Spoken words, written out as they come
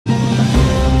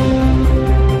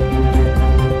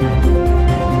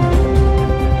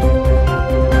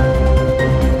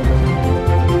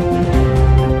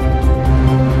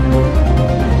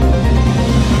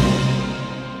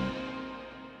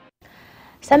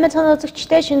Сайн мэцхан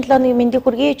үзэгчтэй шинэ 7 өдрийн мэндийг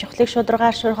хүргэе. Чухлыг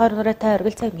шударгаар шуурхаар нүрээтэй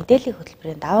оргил цаг мэдээллийн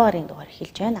хөтөлбөрийн 5 гаруй дугаар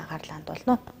эхэлж байна. Агарлаанд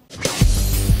болно.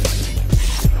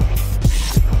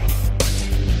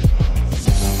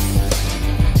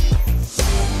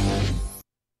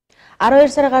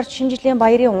 12 сар гарч шинэ жилийн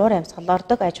баярын уур амьсгал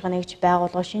ордог аж ахуйн нэгж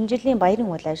байгууллага шинэ жилийн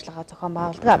баярын үйл ажиллагаа зохион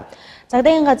байгуулдаг.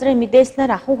 Цагдаагийн газрын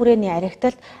мэдээлснээр ахуй хүрээний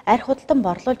архиталт арх худалдан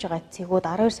борлуулж байгаа цэгүүд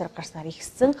 12 сар гарснаар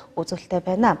ихссэн үзүүлэлттэй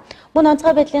байна. Мөн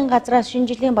онцгой байдлын газраас шинэ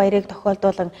жилийн баярыг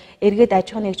тохиолдуулан иргэд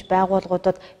аж ахуйн нэгж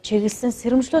байгууллагуудад чиглэсэн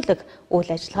сэрэмжлүүлэг үйл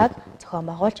ажиллагааг зохион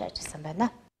байгуулж ажилласан байна.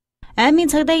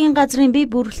 Аймгийн цагдаагийн газрын бие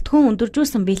бүрэлдэхүүн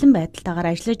өндөржүүлсэн бэлэн байдалтайгаар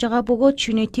ажиллаж байгаа бөгөөд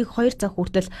шөнө тэг 2 цаг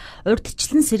хүртэл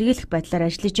урьдчилан сэргийлэх байдлаар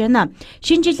ажиллаж байна.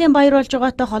 Шинэ жилийн баяр болж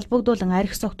байгаатай холбогдуулан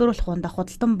арх согтууруулах хундах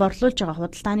худалдан борлуулж байгаа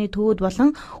худалдааны төвүүд болон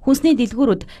хүнсний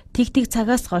дэлгүүрүүд тэг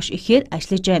цагаас хойш ихээр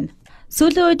ажиллаж байна.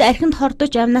 Сүүлийн үед архинд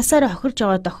хордож амнасаар хохирж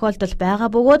байгаа тохиолдол байгаа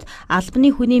бөгөөд албаны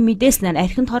хүний мэдээснээр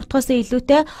архинд хордохоос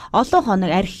илүүтэй олон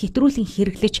хоног архи хэтрүүлэн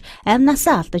хэрэглэж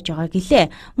амнасаа алдаж байгаа гэлээ.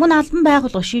 Мөн албан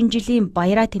байгууллага шинэ жилийн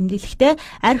баяраа тэмдэглэхдээ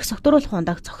архи согтууруулах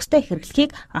хундаг цогцтой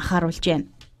хэрэглэхийг анхааруулж байна.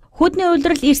 Хүдний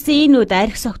улирал ирсэн энэ үед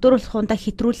архи согтууруулах хундаг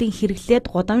хэтрүүлэн хэрэглээд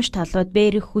гудамж талбайд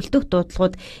бээрх хөлтөх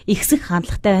дуудлагууд ихсэх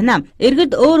хандлагатай байна.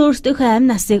 Иргэд өөрсдийнхөө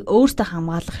амь насыг өөрсдөө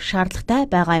хамгаалах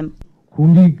шаардлагатай байгаа юм.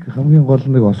 Хүнийг хамгийн гол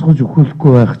нь осгож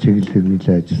өгөхгүй байх чиглэлээр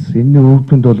нэлээд ажилласан. Энэний үр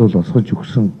дүнд бол осгож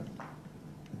өгсөн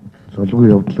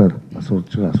золгүй явдлаар асууж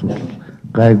байгаа асуудал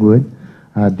гайгүй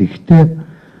байна. Гэхдээ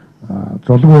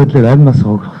золгүй байдлаар амь нас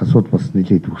хогох асуудал бас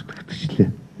нэлээд бүртгэгдчихлээ.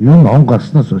 Юу н он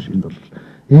гарснаас хойш энэ бол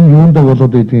энэ юунд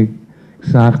болоод байдгийг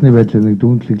гэсэн анхны байдлаар нэг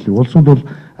дүгнэлтлээ. Улсууд бол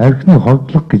архины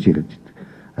хордлого гэж яриад байдаг.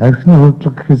 Архины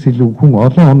хордлого гэхээс илүү хүн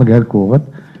олон хоног арх уугаад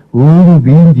өөрөө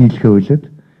биеийн дийлхэ ойлоод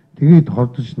тэгээд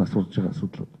хордож насурж байгаа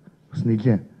асуудал бас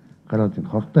нэлээд гараад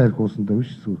энэ хортой арх уусандаа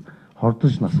биш зүгээр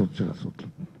хордож насурж байгаа асуудал.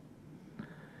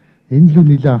 Энэ л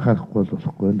нэлээд анхаарахгүй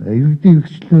болохгүй байна. Иргэдийн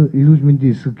эрхчлөө эрүүл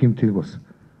мэндийн эсрэг гэмтэг бас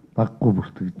баггүй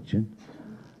бүртгэж байна.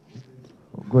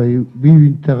 Угүй бие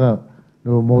биентэйгээ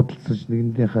нөгөө муудалцаж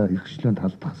нэгэндийнхээ эрхчлөөнд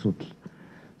халдах асуудал.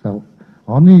 За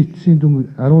оны эцсийн дүн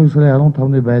 12 сарын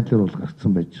 15-ны байдлаар бол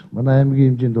гарцсан байж. Манай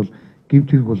аймгийн хэмжээнд бол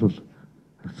гэмтэг бол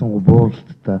гарцсангүй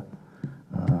бууралттай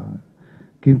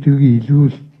гэмтгийн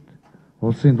илрүүлэлт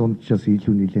улсын дунджаас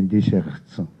илүү нэлээд дээшээ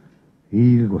гарцсан.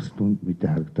 Эерэг бас дүнд мэдээ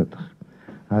харагдаад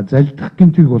байна. Залдах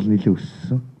гэмтэг бол нэлээд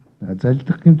өссөн.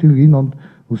 Залдах гэмтэг энэ онд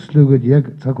өслөөгөөд яг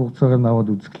цаг хугацаагаар наваад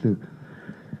үзэхлээр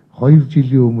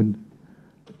 2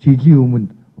 жилийн өмнө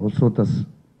улсуудаас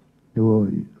нөгөө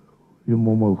юм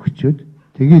өгчөөд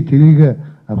тэгээд тэрийг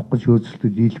авах гэж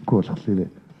хөөцөлтөд дийлэхгүй болохоор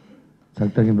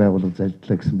цагдаагийн байгууллага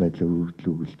залдлаа гэсэн байдлаар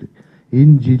өргөдлөө өгүүлдэг.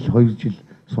 Энэ жил 2 жил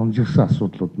сунжирсан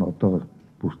асуудлууд нь одоо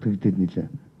бүртгэгдээд нэлээ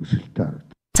өсөлттэй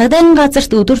харагдав. Цагдаагийн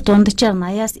газарт өдөр дунджаар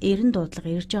 80-аас 90 дуудлага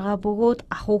ирж байгаа бөгөөд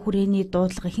ахуй хүрээний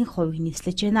дуудлага ихэнх хувийг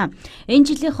нислэж байна. Энэ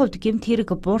жилийн хувьд гэмт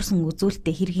хэрэг буурсан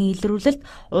үзүүлэлттэй хэргийн илрүүлэлт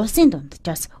улсын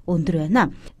дунджаас өндөр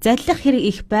байна. Заллах хэрэг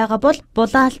их байгаа бол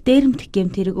булаал дээрэмдэх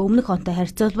гэмт хэрэг өмнөх онтой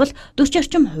харьцуулбал 40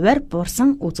 орчим хувиар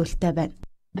буурсан үзүүлэлттэй байна.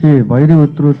 Тий, баярын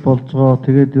өдрүүд болж байгаа.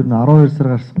 Тэгээд ер нь 12 сар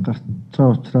гарч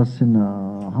байгаа учраас энэ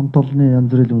хамт олонны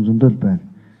янз бүрийн зөндөл байна.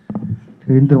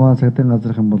 Тэгэхээр энэ дэр манай цагдаагийн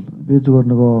газрах юм бол би зүгээр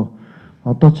нөгөө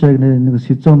одоо ч яг нэг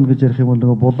сезон гэж ярих юм бол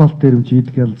нөгөө булаалт дээрэмж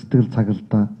идэх ялцдаг цаг л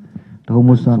да.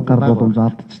 Хүмүүс анхаар боломж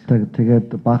алдчихдаг. Тэгээд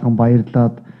баахан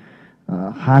баярлаад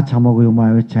хаач хамаагүй юм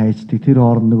аваач хайчдаг. Тэр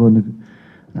хооронд нөгөө нэг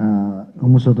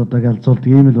хүмүүсүүд одоо галзуулдаг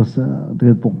ийм л бас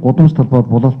тэгээд гудамж талбайд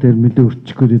булаалт дээр нэлээ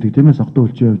өрчих гээд тийм ээ согтуу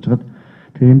үлчээ явж хагаад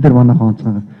тэгээд энэ дэр манайх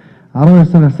онцгой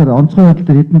 12 сар гарсаар онцгой байдал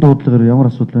дээр хэдэн дуудлагаар ямар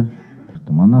асуудал байна?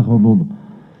 Манайх бол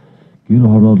гэр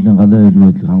хорооллын галын эрүүл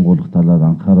мэндийг хангуулах талаар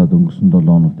анхаарал өнгөрсөн 7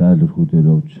 хоногт айл өрхүүдээр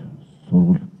явж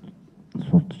сургалт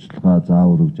сурталчилгаа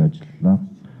заавар өгж ажиллалаа.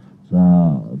 За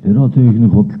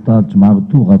пиротехник худалдаалж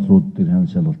магадгүй газрууд дээр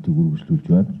хяналт шалгалтыг үргэлжлүүлж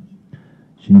байна.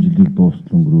 Шинэ жилийг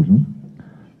дуустал өнгөрүүлнэ.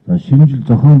 За шинэ жил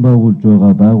зохион байгуулж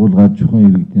байгаа байгууллага аж ахуйн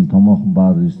иргэдийн томоохон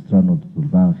баар ресторануудад бол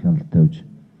байнга хяналт тавьж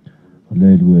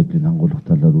галын байдлыг хангуулах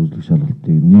талаар үзлэг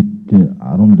шалгалтыг нийтдээ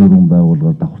 14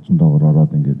 байгууллагаар давхарсан доогоор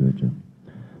ороод ингэж байж байна.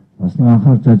 Бас нэг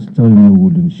анхаарч ажиллаж байгаа юм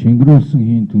өгвөл шингэрүүлсэн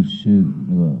хийн төлшөө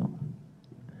нэг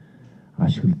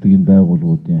ашигладаг энэ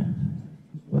байгууллагуудын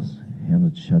бас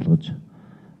хянаж шалгаж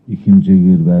их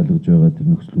хэмжээгээр байлгаж байгаа тэр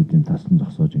нөхцлүүдийн тасн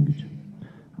зогсоож ингэж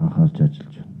анхаарч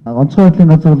ажиллаж байна. Онцгой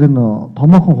байдлын газар бол энэ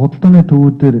томоохон худалдааны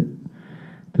төвүүдээр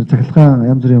тэр цахилгаан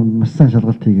янз бүрийн маш сайн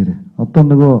шалгалт хийгээрэй. Одоо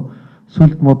нөгөө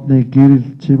сүлд модны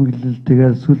гэрэл чимэглэл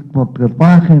тэгээд сүлд мод гэдэг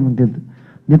баахан юм ингээд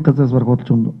нэг газраас бараг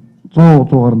худалж 100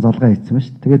 гаруй залгаа хийсэн ба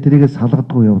шүү. Тэгээд тэрийгээ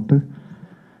салгадгүй явдаг.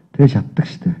 Тэгээд шатдаг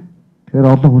шүү дээ.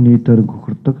 Тэгэхээр олон хүний дөрөнгө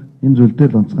хөхөрдөг. Энэ зүйл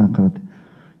дээр л онцгой анхаарал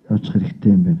явуучих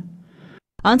хэрэгтэй юм байна.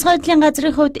 Онцгой байдлын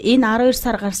газрын хувьд энэ 12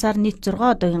 сар гарсаар нийт 6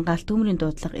 одоогийн галт төмрийн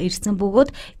дуудлага ирсэн бөгөөд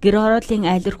гэр хорооллын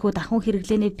айл өрхүүд ахуйн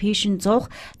хэрэглээний пишин зуух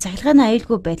цахилгааны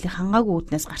аюулгүй байдлыг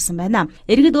хангаагүй үүднээс гарсан байна.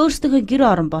 Иргэд өөрсдийнхөө гэр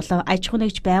орон болон аж ахуй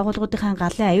нэгж байгууллагуудын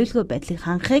галын аюулгүй байдлыг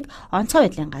хангахыг онцгой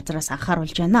байдлын газраас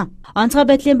анхааруулж байна. Онцгой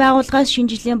байдлын байгууллагаас шинэ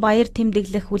жилийн баяр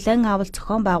тэмдэглэх, хүлээн авалт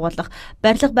зохион байгуулах,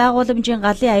 барилга байгууламжийн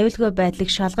галын аюулгүй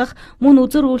байдлыг шалгах, мөн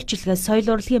үзүр үйлчилгээ,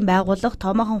 соёл урлагийн байгууллага,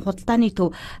 томоохон худалдааны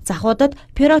төв, захуудад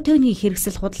пиротехникийн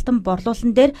хэрэгсэл худалдан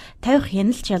борлуулсан дээр тавих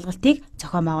хяналт шалгалтыг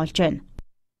зохион байгуулж байна.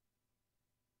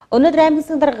 Өнөөдөр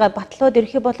аймгийн дарга Батлууд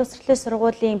ерөнхий боловсролын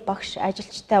сургуулийн багш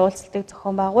ажилчтай уулзалтыг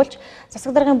зохион байгуулж,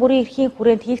 засаг даргын бүрийн эрхийн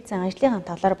хүрээнд хийгдсэн ажлын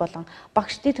талаар болон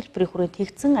багшдын төлбөрийн хүрээнд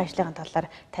хийгдсэн ажлын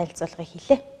талаар танилцуулгыг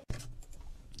хийлээ.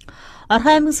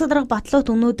 Орхон аймгийн дарга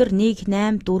Батлууд өнөөдөр 1,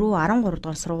 8, 4, 13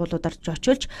 дугаар сургуулиудаар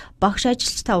очилж багш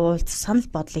ажилчтай уулзсан санал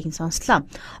бодлыг сонслоо.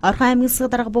 Орхон аймгийн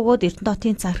дарга бөгөөд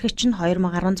Эрдэнэтийн зархич нь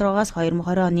 2016-аас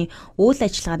 2020 оны үйл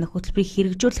ажиллагааны хөтөлбөрийг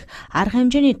хэрэгжүүлэх арга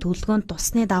хэмжээний төлөвлөгөөнд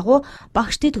туссны дагуу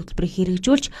багшдын төлбөрийг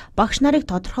хэрэгжүүлж, багш нарыг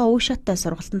тодорхой үе шаттай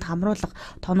сургалтанд хамруулах,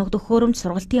 тоногдох хөрөмж,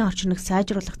 сургалтын орчныг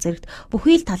сайжруулах зэрэгт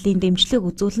бүхий л талын дэмжлэг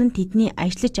үзүүлэн тэдний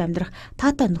ажиллаж амьдрах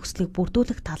таатай нөхцөлийг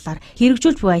бүрдүүлэх талаар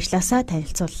хэрэгжүүлж буй ажлаасаа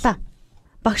танилцууллаа.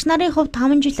 Багш нарын хувьд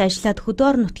 5 жил ажиллаад хөдөө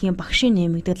орон нутгийн багшийн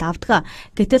нэмэгдэл авдаг.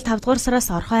 Гэтэл 5 дугаар сараас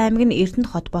Орхон аймаг нь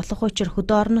Эрдэнэт хот болох учраас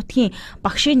хөдөө орон нутгийн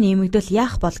багшийн нэмэгдэл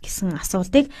яах бол гэсэн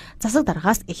асуултыг засаг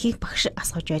даргаас ихийг багш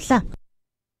асууж байлаа.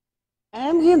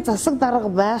 Аймгийн засаг дарга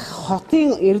байх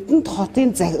хотын Эрдэнэт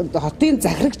хотын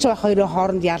захирагч байх хоёрын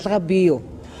хооронд ялгаа бий юу?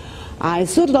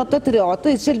 Эсвэл одоо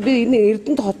би энэ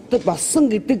Эрдэнэт хотод болсон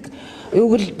гэдэг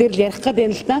үгэл дээр ярих гэдэг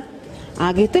юм л да.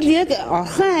 Гэтэл яг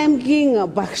Орхон аймгийн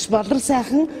багш болор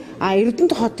сайхан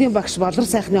Эрдэнэт хотын багш болор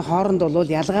сайхны хооронд бол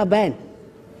ялгаа байна.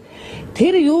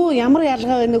 Тэр ямар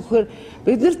ялгаа байна гэхээр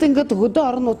биднэрт ингээд хөдөө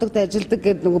орон нутагт ажилладаг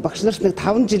гэдэг нөгөө багш нарт нэг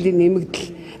 5 жилийн нэмэгдэл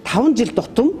 5 жил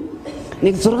тутам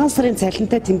нэг 6 сарын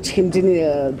цалинтай тэмцэх хэмжээний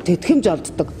тэтгэмж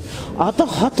олддог. Одоо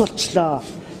хот болчлоо.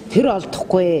 Тэр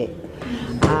олдохгүй.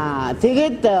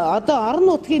 Тэгээд одоо орон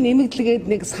нутгийн нэмэгдэлгээд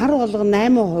нэг сар болгон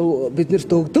 8% биднэрт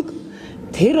өгдөг.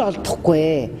 Тэр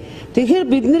олдохгүй. Тэгэхээр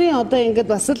бидний одоо ингээд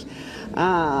бас л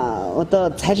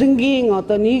одоо цалингийн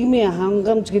одоо нийгмийн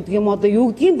хангамж гэдэг юм одоо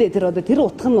юу гэдгийг тэр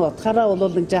утга нь утгаараа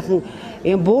бол нэг жаахан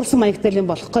юм буурсан маягтай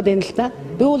юм болох гээд байна л да.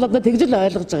 Би бол одоо тэгж л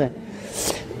ойлгож байгаа.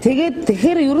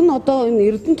 Тэгэхээр ер нь одоо энэ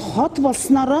Эрдэнэт хот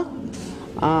болсноор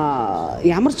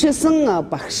ямар ч байсан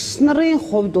багш нарын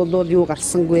хувьд бол юу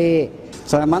гарсангүй.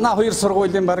 За манай хоёр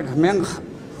сургуулийн баг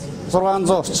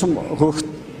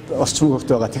 1600 орчим хүүхэд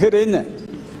байгаа. Тэгэхээр энэ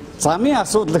замын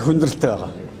асуудал хүндрэлтэй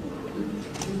байгаа.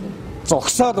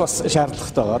 Зогсоод бас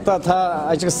шаардлагатай байгаа. Одоо та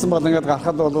ажилласан бол ингээд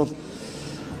гарахад бол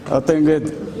одоо ингээд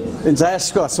энэ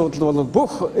зайлшгүй асуудал бол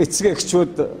бүх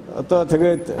эцэгчүүд одоо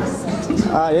тэгээд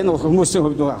энэ хүмүүсийн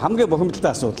хувьд хамгийн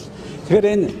бухимдалтай асуудал. Тэгэхээр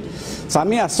энэ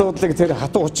замын асуудлыг тэр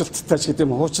хатуу хучлалттай ч гэдэг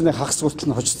юм хуучны хагас хүртэл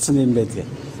нь хожигдсан юм байдаг.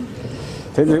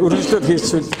 Тэр өргөжлөлт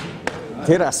хийчихвэл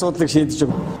тэр асуудлыг шийдэж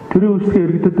өг. Төрийн үйлчлэгийн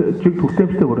иргэдэд чиг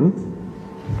хүртээмжтэй хүрнэ.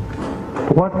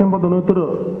 Тухайлбал бол өнөөдөр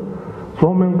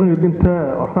 100 мянган иргэнтэй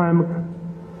Орхон аймаг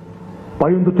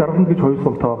Баянdur жаргална гэж хоёр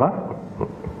сумтай байгаа.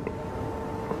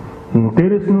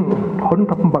 Дээрээс нь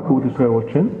 25 баг үйл ажиллагаа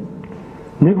явуулж байна.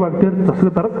 Нэг баг дээр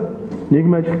засаг дарга,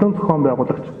 нийгмийн ажилтан зохион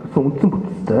байгуулагч гэсэн үндсэн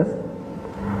бүтцтэй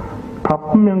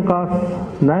 5000-аас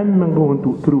 8000 хүнд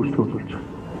төрийн үйлчлэг үзүүлж байна.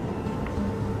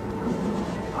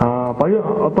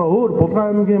 Одоо өөр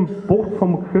Булган аймгийн Буг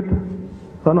сум гэхэд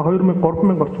санаа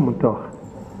 2000-3000 орчим хүнтэй байна.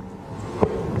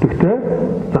 Тэгвэл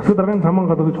засаг даргын таман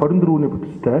гадаа 24-ний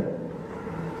бүтцтэй.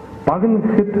 Баг нь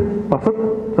гэхэд бас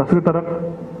засаг дарга,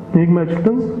 нийгмийн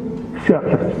ажилтан, гишүүн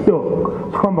ахлагч,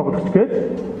 зохион байгуулагч гээд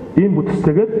ийм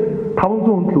бүтцтэйгээд 500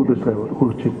 хүнд л үйл ажиллагаа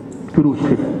хүргэж байна. Төрийн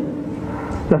үйлчлэг.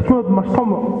 Зарчмууд маш том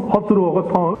хол зөрүү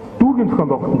байгаа дүүргийн зохион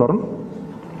байгуулалтанд орно.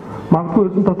 Магадгүй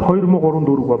Эрдэнэт хот 2 муу 3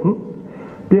 дүүрэг болно.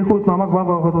 Дэхүүд намайг баг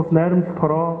байхад бол найрамд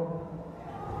хороо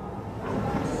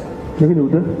нэг нь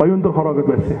үлээ Баянdur хороо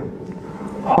гэдээ байсан.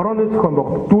 Хорооны зохион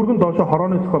байгуулалт дүүргэн доошо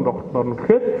хорооны зохион байгуулалт орно.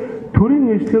 Тэгэхээр төрийн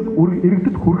нийслэг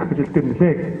иргэдэд хүрэх ажил дээр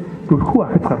нэлээд зүрхүү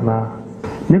ахиц гарнаа.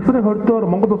 1 сарын 20-нд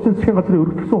Монгол Улсын засгийн газрын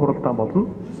өргөдсөн хуралдаан болно.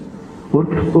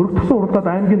 Өргөдсөн хуралдаанд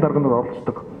аймгийн дарга нар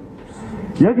оролцдог.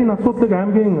 Яг энэ асуудлыг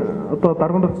аймгийн одоо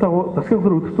дарга нартай засгийн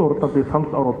газрын өргөдсөн хуралдаанд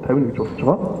санал оруулалт тавина гэж бодож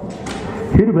байгаа.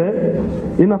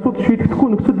 Хэрвээ энэ асуудал шийдэгдэхгүй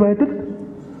нөхцөл байдалд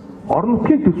орон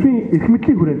нутгийн төсвийн эрх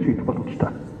мэдлийн хүрээнд шийдэх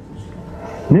боломжтой.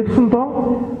 Нэгсэндээ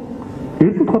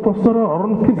Эрдэнэт хот болсноор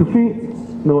орон нутгийн төсвийн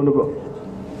нөгөө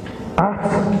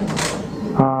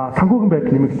санхүүгийн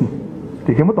байдал нэмэгдэнэ.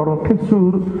 Тэгэх юм бол орон нутгийн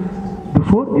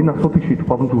төсвөөр энэ асуудлыг шийдэх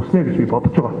боломж үүснэ гэж би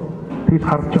бодож байгаа. Тэгж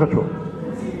харж байгаа шүү.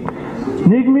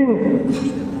 нийгмийн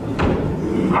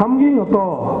хамгийн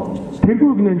одоо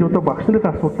тэргүүг нээж одоо багш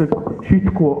нарын асуудлыг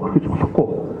шийдэхгүй орхиж болохгүй.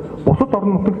 Бусад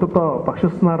орон нутагт одоо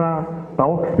багшлснараа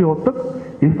давуу тал бий болдог,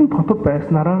 эрдэнэт хотод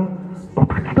байснараа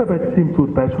дутагдaltaй байдал тийм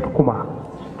зүйл байж болохгүй маа.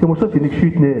 Тийм учраас энийг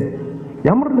шийднэ.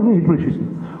 Ямар нэгэн хэлбэрээр шийднэ.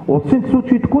 Улсын төсвөө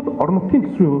шийдэхгүй орон нутгийн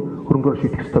төсвийн хөрөнгөөр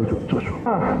шийдэх ёстой гэж бодож байгаа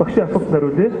шүү. Багшийн асуулт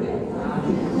хариулъя.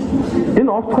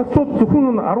 Энэ орц хацууд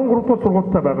зөвхөн 13 дугаар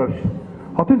сургуультай байгаа биш.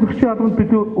 Хотын зөрчлийн албанд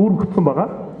бид өөрчлөгдсөн байгаа.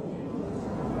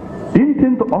 Энэ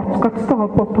тэнд орц гацтай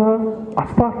холбоотой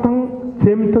асфальтан,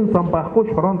 цементэн зам байхгүй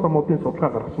шорон замуудын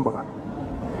судалгаа гаргасан байгаа.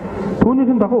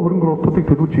 Түүнийхэн дагуу хөрөнгө оруулалтыг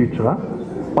төлөвлөж хийж байгаа.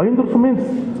 Баяндар сумын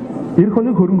эх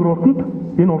оны хөрөнгө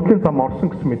оруулалтанд энэ уртлын зам орсон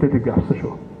гэсэн мэдээллийг авсан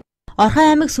шүү. Орхон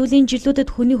аймаг сүүлийн жилүүдэд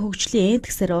хүний хөгжлийн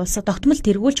эндгсээр улсад тогтмол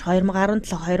тэргүүлж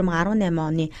 2017-2018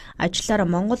 оны ажлаараа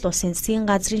Монгол улсын засгийн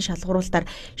газрын шалгуулалтаар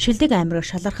Шилдэг аймаг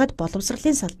шалгарахад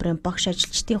боловсролын салбарын багш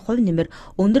ажилчдын хувь нэмэр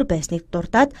өндөр байсныг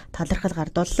дурдаад талархал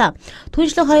гардууллаа.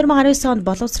 Түүнчлэн 2019 онд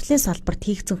боловсролын салбарт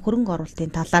хийгдсэн хөрөнгө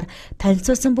оруулалтын талаар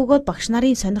танилцуулсан бөгөөд багш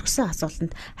нарын сонирхсан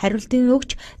асуултанд хариултын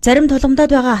өгч зарим тулгамдаад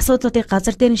байгаа асуудлуудыг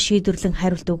газар дээр нь шийдвэрлэн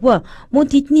хариулт өгвөө. Мөн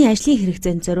тэдний ажлын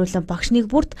хэрэгцээнд зориулсан багшныг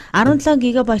бүрт 17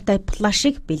 гигабайттай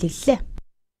флашыг бэлэглэлээ.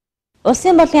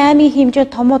 Улсын болон аймгийн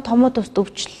хэмжээнд томоо төс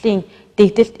өвчлөлийн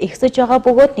дэгдэлт ихсэж байгаа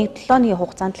бөгөөд 1-7 өдрийн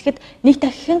хугацаанд лэхэд нэг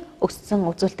дахин өссөн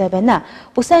үзүүлэлттэй байна.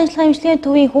 Бүсэн ажиллагаа эмчилгээний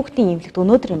төвийн хүүхдийн эмнэлэгт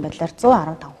өнөөдрийн байдлаар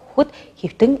 115 хүүхэд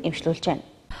хэвтэн эмчлүүлж байна.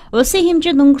 Улсын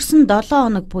хэмжээнд өнгөрсөн 7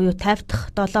 хоног буюу 50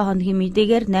 дахь 7 хоногийн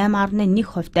мэдээгээр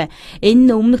 8.1%-тай. Энэ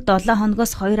нь өмнөх 7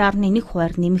 хоногоос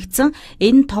 2.1%-аар нэмэгдсэн.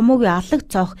 Энэ нь томоогийн алаг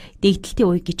цоох дэгдэлтийн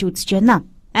үе гэж үзэж байна.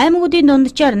 Аймагуудын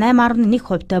дунджаар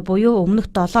 8.1%-тай буюу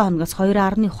өмнөх 7 хоногоос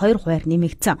 2.2%-аар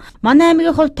нэмэгдсэн. Манай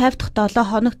аймгийн хувьд 50 дахь 7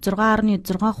 хоногт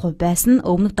 6.6% байсан нь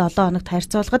өмнөх 7 хоногт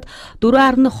харьцуулахад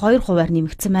 4.2%-аар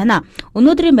нэмэгдсэн байна.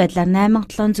 Өнөөдрийн байдлаар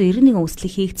 8791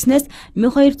 үслэг хийгдснээс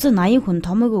 1280 хүн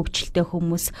томоогийн өвчлөлтэй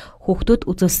хүүхдүүд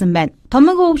үзүүлсэн байна.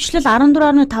 Томоогийн өвчлөл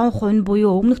 14.5% нь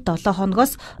буюу өмнөх 7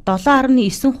 хоногоос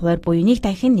 7.9% буюу нэг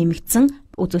дахин нэмэгдсэн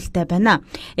үзүүлэлттэй байна.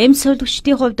 Эмч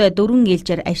сувлагчдын хувьд 4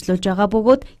 ээлжээр ажиллаж байгаа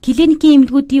бөгөөд клиникийн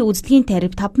эмнэлгүүдийн үзлэгийн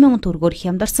тариф 5,000 төгрөгөөр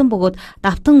хямдарсан бөгөөд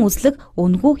давтан үзлэг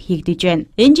үнэгүй хийгдэж байна.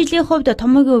 Энэ жилийн хувьд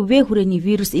томоогийн В хүрээний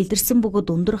вирус илэрсэн бөгөөд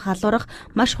өндөр халуурах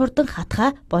маш хурдан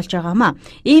хатгай болж байгаамаа.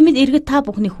 Иймд иргэд та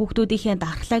бүхний хүүхдүүдийнхээ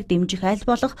дархлааг дэмжих аль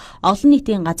болох олон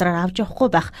нийтийн газраар авч явахгүй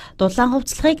байх дулаан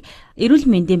хувцлагыг эрүүл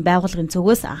мэндийн байгууллагын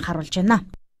зүгээс анхааруулж байна.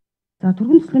 За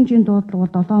түргэн төсөлмжийн дуудлага бол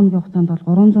 7 хоногийн хугацаанд бол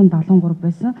 373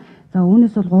 байсан. За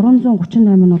үүнээс бол 338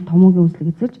 нь бол томоогийн үзлэг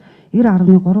эзэлж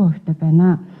 90.3%-тай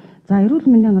байна. За эрүүл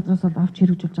мэндийн газраас бол авч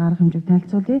хэрэгжүүлж байгаа арга хэмжээг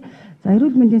танилцуулъя. За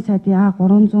эрүүл мэндийн сайдын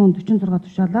А346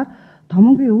 тушаалаар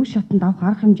томоогийн өв шатанд авах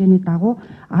арга хэмжээний дагуу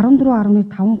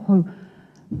 14.5%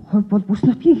 бол бүс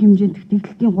нутгийн хэмжээнд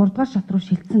дэгдэлтийн 3 дугаар шат руу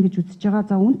шилжсэн гэж үзэж байгаа.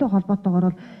 За үүнтэй холбоотойгоор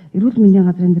бол эрүүл мэндийн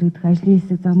газрын дэргэдэх ажлын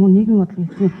хэсэг за мөн нийгмийн бодлогын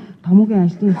хэсгийн томоогийн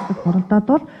ажлын хэсэг хуралдаад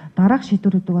бол дараах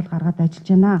шийдвэрүүдийг бол гаргаад ажиллаж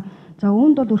байна. За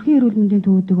үүнд бол өрхийн эрүүл мэндийн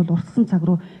төвүүдийг бол уртсан цаг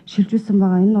руу шилжүүлсэн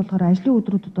байгаа. Энэ нь болохоор ажлын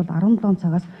өдрүүдэд бол 17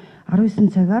 цагаас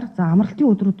 19 цагаар за амралтын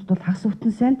өдрүүдэд бол хагас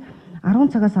өвтөн сайн 10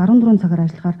 цагаас 14 цагаар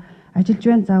ажиллахаар ажиллаж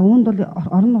байна. За үүнд бол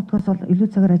орон нутгаас бол илүү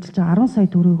цагаар ажиллаж байгаа 10 сая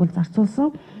төгрөгийг бол зарцуулсан.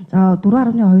 За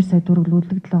 4.2 сая төгрөг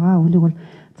лүүлэгдэл байгаа. Үүнийг бол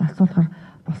зарцуулахар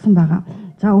болсон байгаа.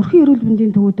 За өрхийн эрүүл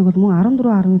мэндийн төвүүдийг бол мөн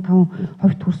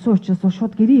 14.5% төрсөн учраас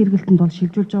шууд гэрийн эргэлтэнд бол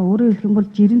шилжүүлж байгаа. Өөрөөр хэлэх юм бол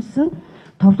жирэмсэн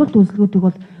товлолт үзлэгүүдийг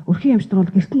бол өрхийн эмчтэр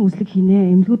бол гэрт нь үзлэг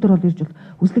хийнэ. Эмнэлгүүдээр бол ирж бол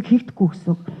үзлэг хийгдэхгүй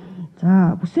гэсэн.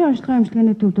 За бүсийн онцлогын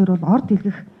эмчилгээний төвдөр бол орд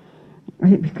илгэх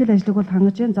бэлтгэл ажлыг бол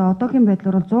хангаж байна. За одоогийн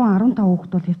байдлаар бол 115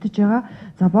 хүүхэд бол хэвтэж байгаа.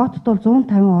 За боотод бол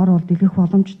 150 ор бол дэлгэх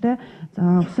боломжтой. За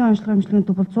бүсийн онцлогын эмчилгээний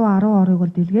төв бол 110 орыг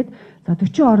бол дэлгээд за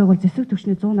 40 орыг бол зэвсэг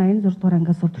төвчний 186 дугаар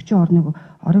ангиас бол 40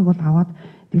 орыг бол аваад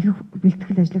дэлгэх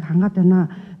бэлтгэл ажлыг хангаад байна.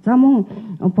 За мөн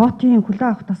боотын хүлээн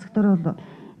авах тасагтаар бол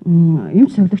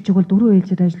эмч совилогчийг бол 4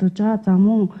 ээлжээр ажиллаж байгаа. За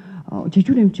мөн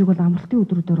жижигүр эмчийг бол амралтын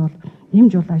өдрүүдээр бол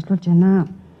нэмж бол ажиллаж байна.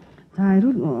 За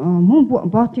мөн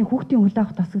боотын хүүхдийн хүлээн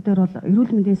авах тасаг дээр бол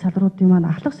эрүүл мэндийн салбаруудын маань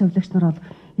ахлах совилогч нар бол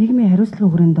нийгмийн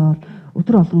хариуцлагын хүрээндээ бол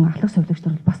өдөр болгон ахлах совилогч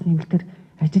нар бол бас нэмэлтээр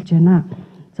ажиллаж байна.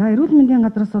 За эрүүл мэндийн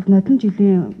газраас бол нодлон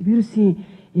жилийн вирусын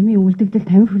эмийн үлдэгдэл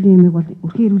тамхи эмийг бол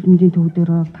өрхийн эрүүл мэндийн төвүүдээр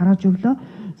бол тарааж өглөө.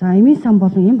 За эмийн сан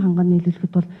болон эм ханганы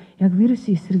нийлүүлэхэд бол яг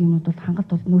вирусын эсрэг юмуд бол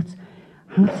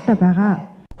хангалттай байгаа.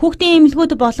 Хүүхдийн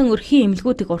эмнэлгүүд болон өрхийн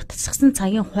эмнэлгүүдийг уртасгасан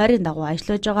цагийн хуурийн дагуу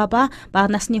ажиллаж байгаа ба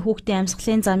бага насны хүүхдийн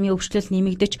амьсгалын замын өвчлөл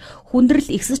нэмэгдэж хүндрэл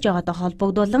ихсэж байгаатай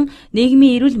холбогдуулан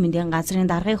нийгмийн эрүүл мэндийн газрын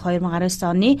даргыг 2019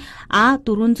 оны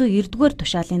А490-р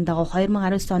тушаалын дагуу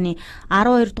 2019 оны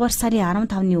 12-р сарын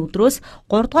 15-ны өдрөөс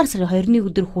 3-р сарын 2-ны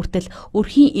өдөр хүртэл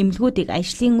өрхийн эмнэлгүүдийг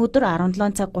ажлын өдөр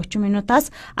 17 цаг 30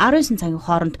 минутаас 19 цагийн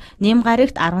хооронд, нэм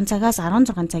гарагт 10 цагаас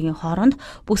 16 цагийн хооронд,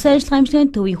 бүс ажиллагаа эмчилгээний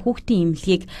төвийн хүүхдийн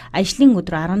эмнэлгийг ажлын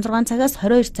өдөр 16 цагаас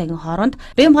 22 цагийн хооронд,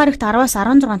 бэм гарагт 10-аас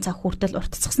 16 цаг хүртэл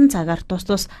уртасгасан цагаар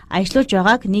тус ажиллаж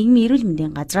байгааг нийгмийн эрүүл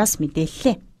мэндийн газраас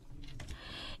мэдээллээ.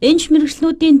 Энэч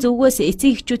мэрэгчлэнүүдийн зөвгөөс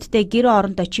эцэг эхчүүдтэй гэр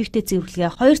орондоо чигтээ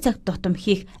цэвэрлэгээ 2 цаг тутам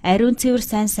хийх, ариун цэвэр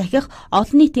сайн сахих,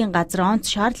 олон нийтийн газар онц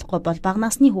шаардлагагүй бол бага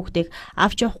насны хүүхдийг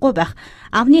авч явахгүй байх,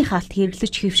 амны хаалт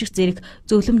хэрэглэж хэвших зэрэг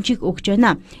зөвлөмжийг өгж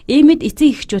байна. Иймд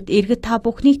эцэг эхчүүд иргэд та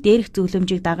бүхнийг дээрх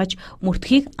зөвлөмжийг дагаж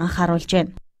мөрдөхийг анхааруулж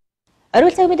байна.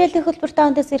 Оргил цаг мэдээллийн хөтөлбөртэй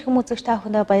хамтдаа ирэх үзэгч та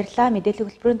бүхэндээ баярлалаа. Мэдээллийн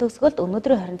хөтөлбөрийн төгсгөлд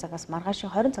өнөөдрийн 20 цагаас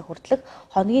маргаашийн 20 цаг хүртэлх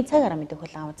хоногийн цаг арга мэдээ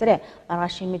хүлээн аваарай.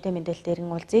 Маргаашийн мэдээлэлээр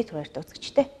уулзъя. Түр баяртай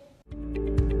үзэгчтэй.